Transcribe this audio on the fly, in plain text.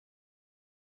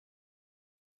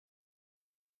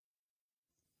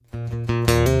This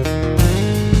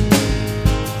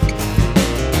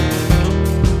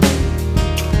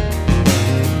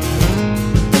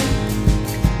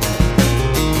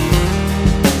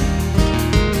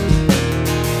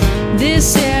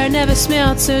air never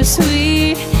smelled so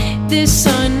sweet. This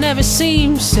sun never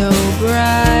seemed so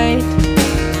bright.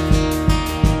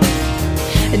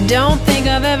 I don't think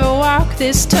I've ever walked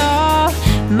this tall.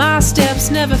 My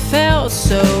steps never felt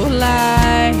so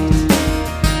light.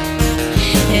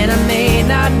 And I may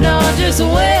not know just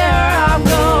where I'm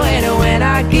going, and when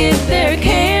I get there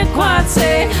can't quite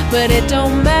say, but it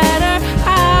don't matter,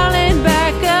 I'll end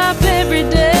back up every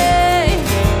day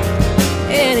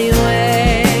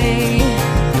anyway.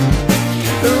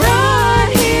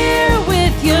 Right here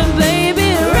with you,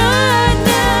 baby, right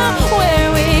now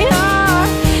where we are.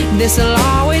 This'll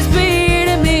always be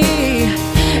to me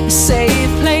a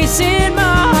safe place in my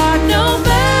heart. No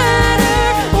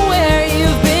matter where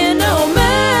you've been, no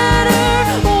matter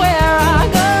where I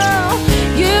go,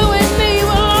 you and me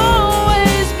will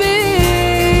always be.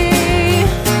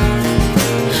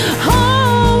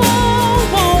 Oh,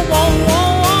 oh, oh, oh,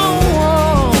 oh,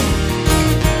 oh.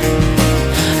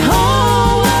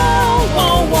 Oh, oh,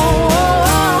 oh, oh,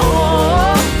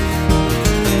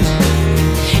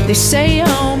 oh. They say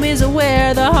home is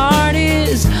where the heart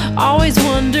is. Always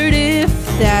wondered if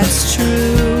that's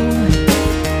true.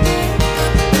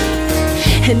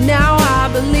 And now I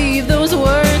believe those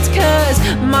words, 'cause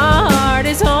my heart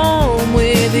is home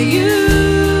with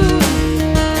you.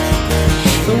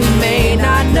 But we may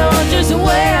not know just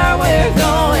where